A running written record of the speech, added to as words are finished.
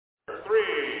3,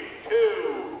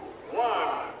 2, 1.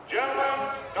 Gentlemen,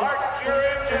 start your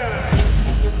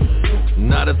engines.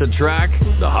 Not at the track?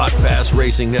 The Hot Pass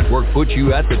Racing Network puts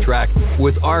you at the track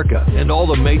with ARCA and all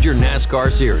the major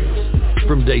NASCAR series.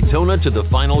 From Daytona to the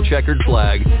final checkered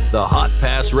flag, the Hot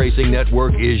Pass Racing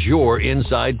Network is your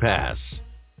inside pass.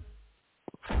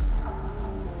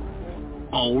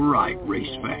 All right,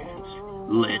 race fans,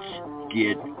 let's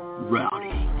get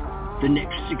rowdy. The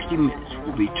next 60 minutes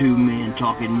will be two men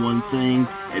talking one thing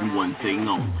and one thing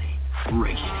only,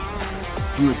 racing.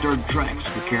 From the dirt tracks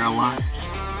of the Carolinas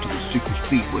to the super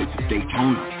speedways of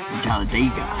Daytona and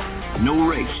Talladega, no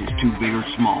race is too big or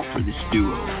small for this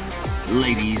duo.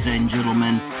 Ladies and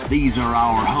gentlemen, these are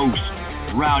our hosts,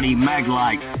 Rowdy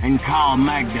Maglite and Kyle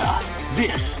Magda.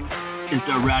 This is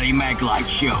the Rowdy Maglite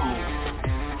Show.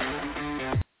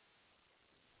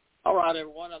 All right,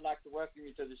 everyone, I'd like to welcome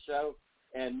you to the show,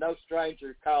 and no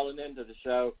stranger calling into the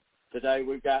show. Today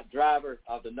we've got driver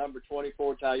of the number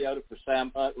 24 Toyota for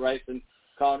Sam Hunt Racing,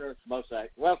 Connor Mosack.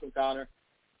 Welcome, Connor.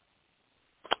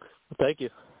 Thank you.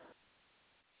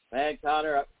 Man,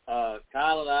 Connor,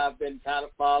 Kyle and I have been kind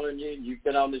of following you, and you've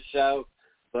been on the show,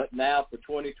 but now for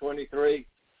 2023,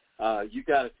 you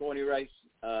got a 20-race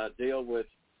deal with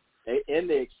in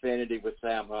the Xfinity with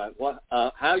Sam Hunt.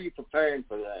 How are you preparing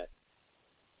for that?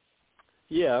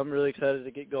 Yeah, I'm really excited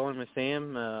to get going with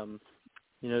Sam.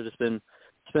 Just been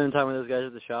spending time with those guys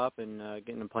at the shop and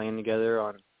getting a plan together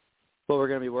on what we're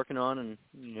going to be working on. And,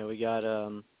 we got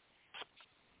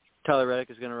Tyler Reddick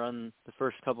is going to run the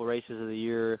first couple races of the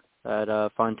year at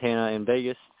Fontana in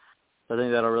Vegas. So I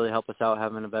think that'll really help us out,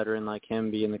 having a veteran like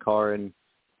him be in the car and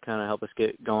kind of help us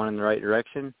get going in the right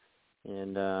direction.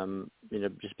 And,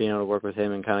 just being able to work with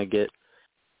him and kind of get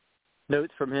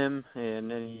notes from him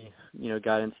and any,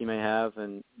 guidance he may have.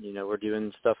 And, we're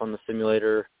doing stuff on the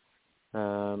simulator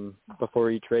before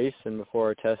each race and before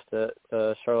our test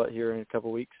at Charlotte here in a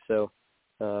couple weeks. So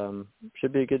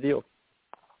should be a good deal.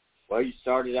 Well, you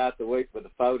started out the week with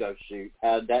a photo shoot.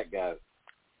 How did that go?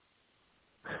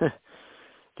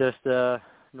 Just a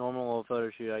normal photo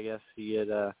shoot, I guess. You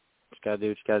get just got to do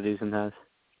what you got to do sometimes.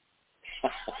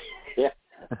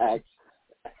 Yeah,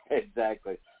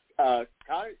 exactly.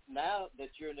 Connor, now that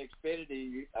you're in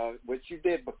Xfinity, which you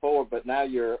did before, but now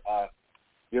your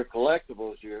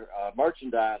collectibles, your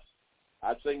merchandise,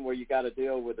 I've seen where you got to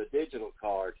deal with a digital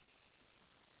card.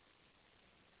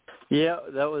 Yeah,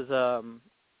 that was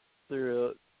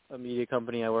through a media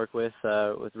company I work with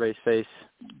Raceface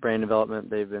Brand Development.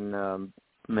 They've been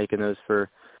making those for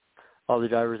all the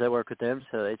drivers that work with them,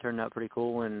 so they turned out pretty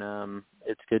cool, and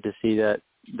it's good to see that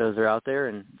those are out there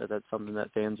and that's something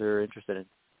that fans are interested in.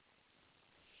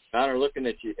 Connor, looking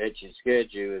at your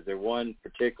schedule, is there one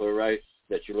particular race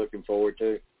that you're looking forward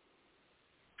to?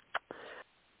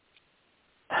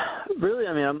 Really,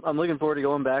 I'm looking forward to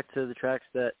going back to the tracks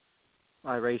that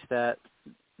I raced at,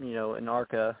 in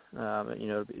ARCA.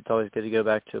 It's always good to go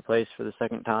back to a place for the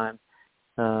second time.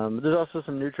 There's also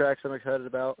some new tracks I'm excited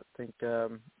about. I think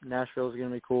Nashville is going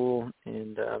to be cool,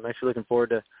 and I'm actually looking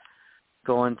forward to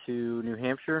going to New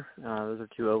Hampshire. Those are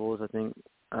two ovals I think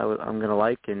I'm going to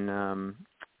like, and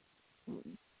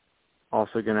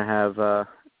also going to have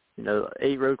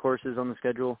 8 road courses on the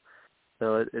schedule.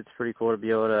 So it's pretty cool to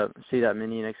be able to see that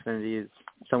many in Xfinity. As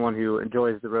someone who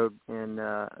enjoys the road, and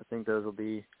I think those will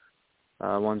be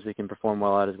ones we can perform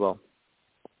well at as well.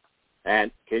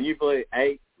 And can you believe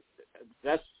 8?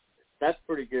 That's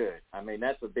pretty good.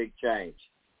 That's a big change,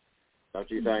 don't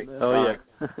you think? Oh,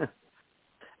 yeah.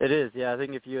 It is, yeah. I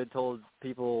think if you had told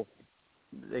people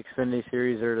the Xfinity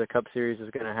Series or the Cup Series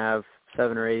is going to have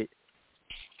 7 or 8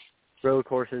 road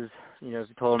courses, if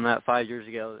you told them that 5 years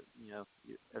ago,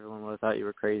 everyone would have thought you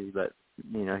were crazy. But,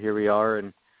 here we are,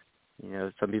 and,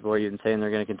 some people are even saying they're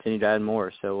going to continue to add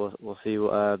more. So we'll see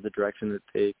the direction that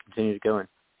they continue to go in.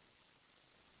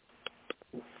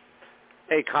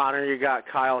 Hey, Connor, you got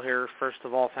Kyle here. First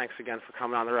of all, thanks again for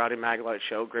coming on the Rowdy Maglite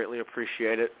Show. Greatly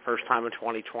appreciate it. First time in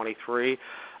 2023.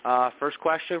 First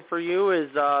question for you is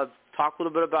talk a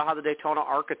little bit about how the Daytona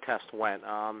ARCA test went.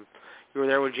 You were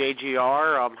there with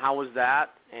JGR. How was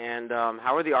that? And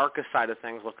how are the ARCA side of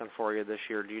things looking for you this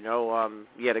year? Do you know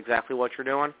yet exactly what you're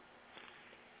doing?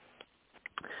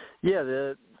 Yeah,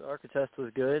 the ARCA test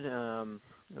was good.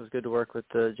 It was good to work with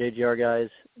the JGR guys.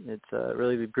 It's a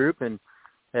really good group, and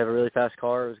they have a really fast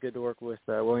car. It was good to work with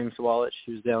William Sawallich,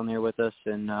 who's down there with us,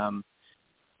 and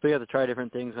we got to try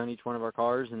different things on each one of our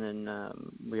cars, and then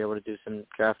we were able to do some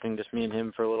drafting, just me and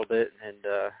him for a little bit.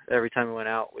 And every time we went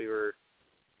out, we were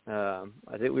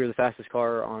I think we were the fastest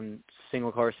car on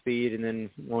single car speed, and then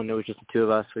when it was just the two of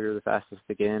us, we were the fastest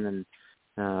again. And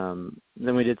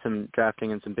then we did some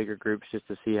drafting in some bigger groups just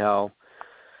to see how –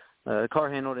 car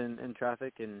handled in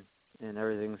traffic, and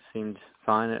everything seemed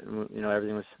fine.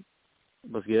 Everything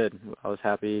was good. I was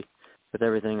happy with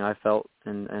everything I felt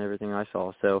and everything I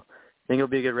saw. So I think it'll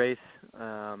be a good race.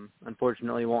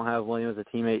 Unfortunately, won't have Williams as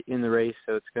a teammate in the race,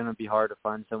 so it's going to be hard to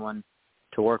find someone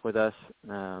to work with us,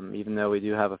 even though we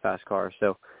do have a fast car.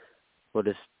 So we'll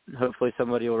just hopefully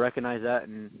somebody will recognize that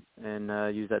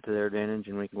and use that to their advantage,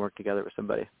 and we can work together with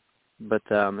somebody. But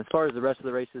as far as the rest of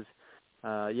the races,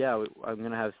 I'm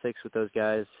going to have 6 with those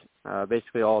guys.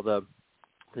 Basically all the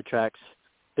tracks,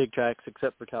 big tracks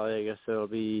except for Talladega. So it'll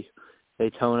be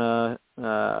Daytona,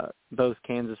 both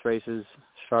Kansas races,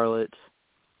 Charlotte,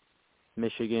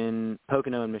 Michigan,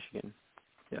 Pocono, and Michigan.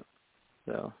 Yep.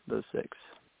 So those 6.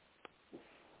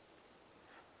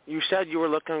 You said you were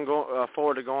looking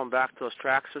forward to going back to those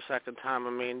tracks a second time. I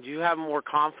mean, do you have more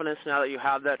confidence now that you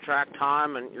have that track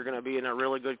time and you're going to be in a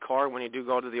really good car when you do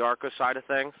go to the ARCA side of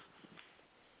things?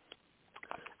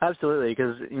 Absolutely,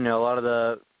 because, a lot of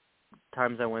the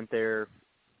times I went there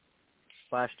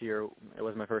last year, it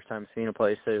was my first time seeing a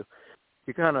place. So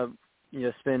you kind of,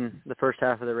 spend the first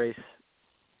half of the race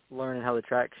learning how the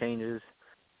track changes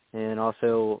and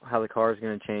also how the car is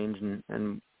going to change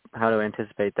and how to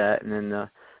anticipate that. And then the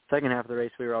second half of the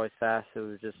race, we were always fast. So it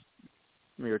was just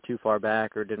we were too far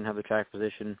back or didn't have the track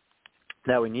position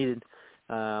that we needed.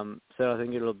 So I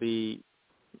think it'll be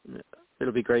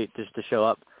great just to show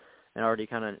up and already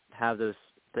kind of have those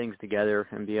things together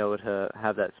and be able to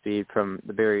have that speed from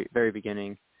the very, very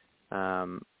beginning,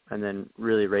 and then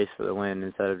really race for the win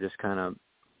instead of just kind of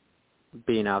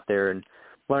being out there and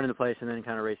learning the place and then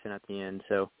kind of racing at the end.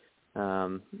 So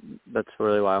that's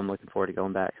really why I'm looking forward to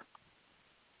going back.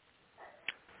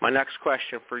 My next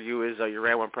question for you is you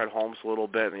ran with Brett Holmes a little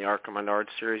bit in the ARCA Menard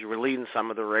Series. You were leading some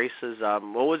of the races.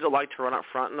 What was it like to run up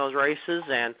front in those races,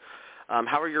 and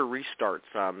how are your restarts?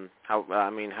 How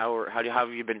have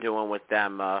you been doing with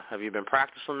them? Have you been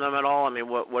practicing them at all? I mean,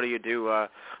 what do you do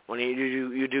when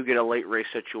you do get a late race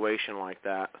situation like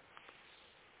that?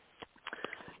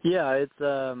 Yeah, it's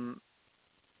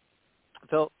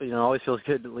always feels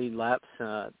good to lead laps.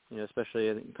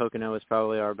 Especially I think Pocono was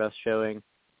probably our best showing.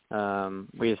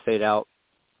 We just stayed out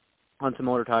on some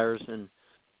older tires, and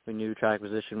we knew track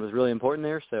position was really important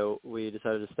there, so we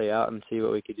decided to stay out and see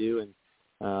what we could do. And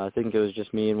I think it was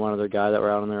just me and one other guy that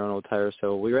were out on their own old tires,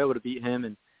 so we were able to beat him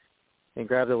and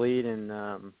grab the lead.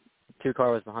 And 2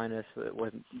 car was behind us. It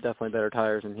wasn't definitely better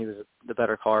tires, and he was the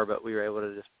better car, but we were able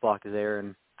to just block his air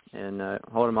and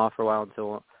hold him off for a while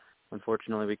until,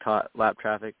 unfortunately, we caught lap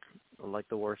traffic like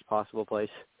the worst possible place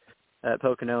at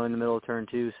Pocono in the middle of turn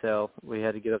 2, so we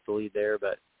had to get up the lead there.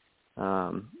 But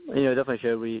it definitely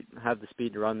showed we have the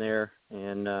speed to run there,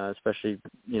 and especially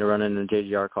running in a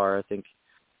JGR car, I think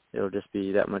it'll just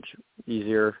be that much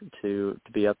easier to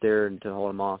be up there and to hold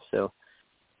them off. So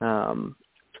I'm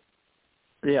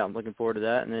looking forward to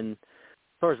that. And then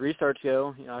as far as restarts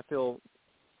go, I feel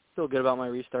good about my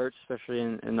restarts, especially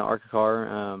in the ARCA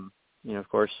car. Of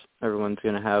course, everyone's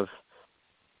going to have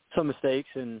some mistakes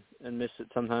and miss it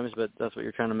sometimes, but that's what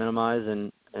you're trying to minimize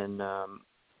and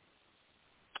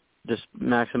just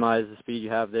maximize the speed you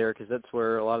have there, because that's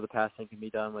where a lot of the passing can be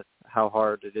done with how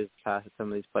hard it is to pass at some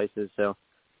of these places. So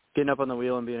getting up on the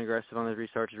wheel and being aggressive on those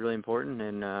restarts is really important,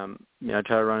 and I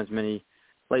try to run as many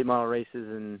late model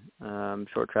races and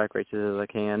short track races as I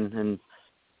can, and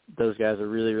those guys are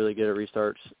really, really good at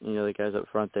restarts, the guys up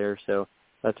front there. So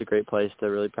that's a great place to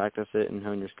really practice it and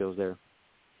hone your skills there.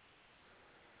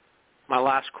 My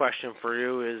last question for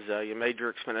you is you made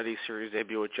your Xfinity Series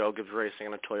debut with Joe Gibbs Racing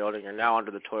in a Toyota, and you're now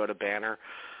under the Toyota banner.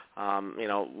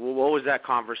 What was that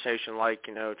conversation like,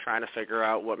 trying to figure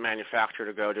out what manufacturer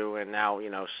to go to, and now,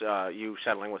 you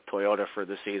settling with Toyota for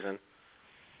the season?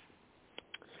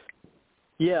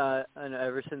 Yeah, and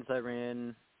ever since I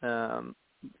ran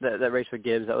that race with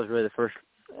Gibbs, that was really the first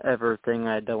ever thing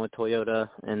I had done with Toyota.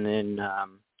 And then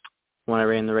when I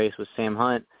ran the race with Sam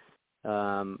Hunt,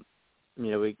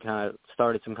 we kind of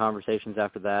started some conversations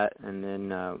after that, and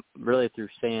then really through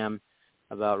Sam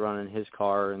about running his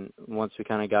car. And once we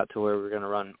kind of got to where we were going to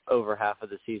run over half of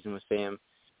the season with Sam,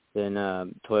 then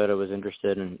Toyota was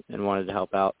interested and wanted to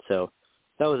help out. So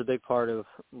that was a big part of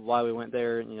why we went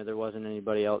there. There wasn't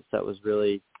anybody else that was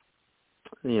really,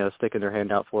 sticking their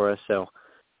hand out for us. So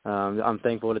I'm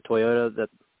thankful to Toyota that,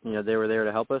 they were there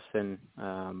to help us, and,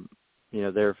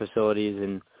 their facilities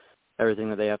and everything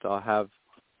that they have to have,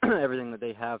 everything that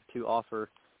they have to offer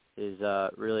is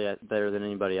really better than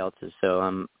anybody else's. So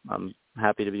I'm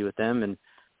happy to be with them, and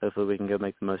hopefully we can go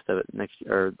make the most of it next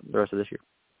year, or the rest of this year.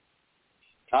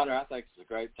 Connor, I think it's a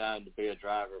great time to be a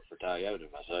driver for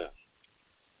Toyota myself.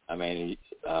 I mean,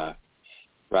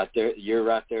 right there, you're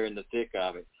right there in the thick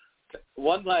of it.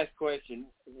 One last question.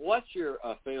 What's your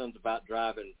feelings about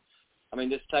driving? I mean,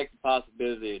 just take the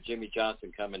possibility of Jimmy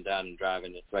Johnson coming down and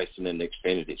driving and racing in the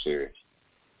Xfinity Series.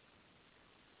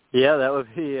 Yeah, that would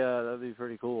be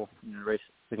pretty cool. Race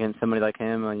against somebody like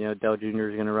him. Dale Jr.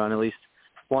 is going to run at least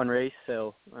one race,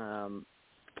 so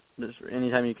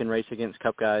anytime you can race against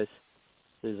Cup guys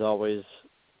is always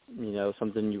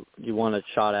something you want a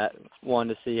shot at. One,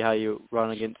 to see how you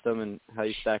run against them and how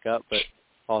you stack up, but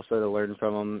also to learn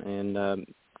from them and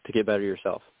to get better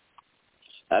yourself.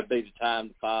 That'd be the time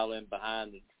to file in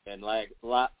behind and log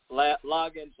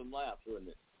in some laps, wouldn't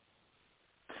it?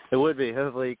 It would be.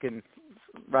 Hopefully you can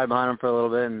ride behind him for a little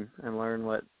bit and learn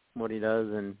what he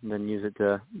does and then use it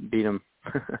to beat him.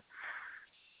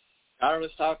 All right,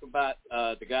 let's talk about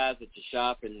the guys at the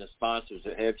shop and the sponsors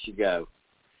that helps you go.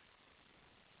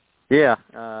 Yeah,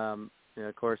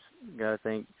 of course, got to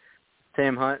thank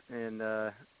Sam Hunt and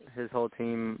his whole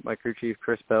team, my crew chief,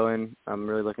 Chris Bowen. I'm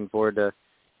really looking forward to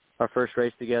our first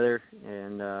race together,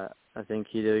 and I think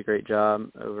he did a great job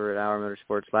over at Our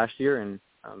Motorsports last year, and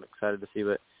I'm excited to see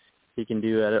what he can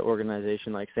do at an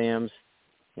organization like Sam's,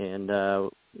 and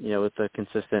with a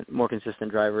more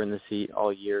consistent driver in the seat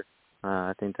all year.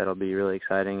 I think that'll be really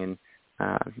exciting, and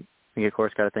I think, of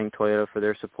course, got to thank Toyota for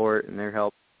their support and their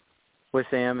help with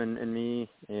Sam and me,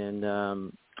 and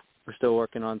we're still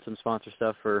working on some sponsor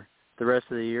stuff for the rest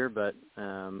of the year, but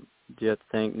do have to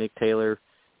thank Nick Taylor,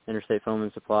 Interstate Foam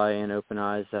and Supply, and Open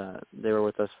Eyes. They were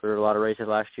with us for a lot of races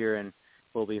last year and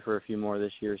will be for a few more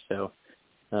this year, so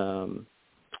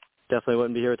definitely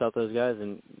wouldn't be here without those guys,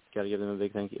 and got to give them a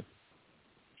big thank you.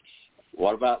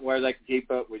 What about where they can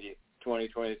keep up with you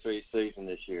 2023 season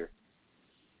this year?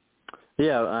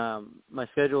 Yeah, my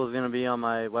schedule is going to be on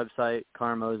my website,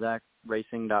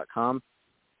 ConnorMosackRacing.com,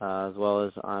 as well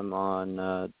as I'm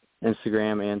on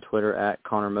Instagram and Twitter at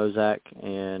Connor Mosack,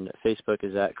 and Facebook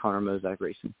is at Connor Mosack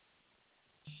Racing.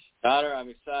 Connor, I'm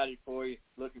excited for you.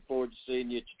 Looking forward to seeing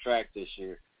you at the track this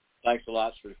year. Thanks a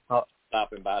lot for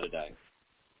stopping by today.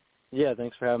 Yeah,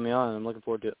 thanks for having me on. I'm looking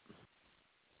forward to it.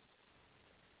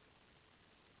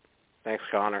 Thanks,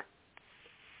 Connor.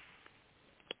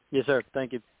 Yes, sir.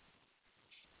 Thank you.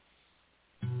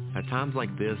 At times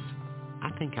like this,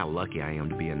 I think how lucky I am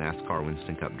to be a NASCAR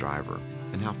Winston Cup driver,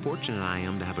 and how fortunate I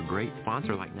am to have a great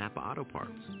sponsor like Napa Auto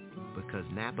Parts, because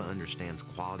Napa understands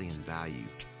quality and value,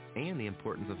 and the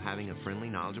importance of having a friendly,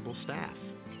 knowledgeable staff.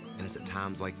 And it's at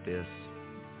times like this,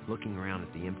 looking around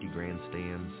at the empty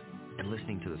grandstands and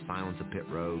listening to the silence of pit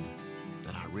road,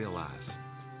 that I realize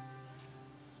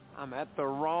I'm at the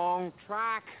wrong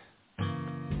track.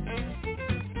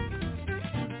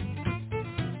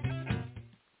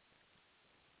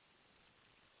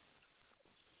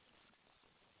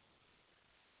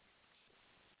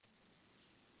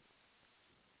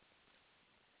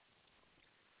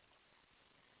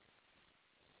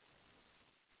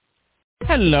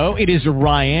 Hello, it is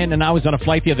Ryan, and I was on a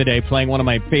flight the other day playing one of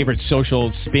my favorite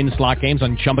social spin slot games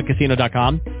on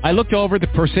ChumbaCasino.com. I looked over at the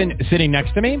person sitting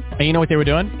next to me, and you know what they were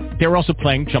doing? They were also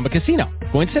playing Chumba Casino.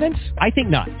 Coincidence? I think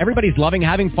not. Everybody's loving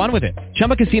having fun with it.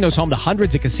 Chumba Casino is home to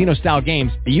hundreds of casino-style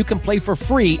games that you can play for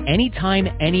free anytime,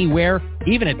 anywhere,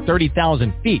 even at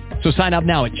 30,000 feet. So sign up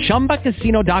now at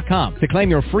ChumbaCasino.com to claim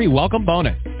your free welcome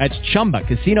bonus. That's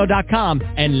ChumbaCasino.com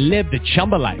and live the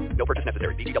Chumba life. No purchase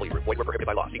necessary. VGW. Void where prohibited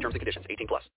by law. See terms and conditions. 18+.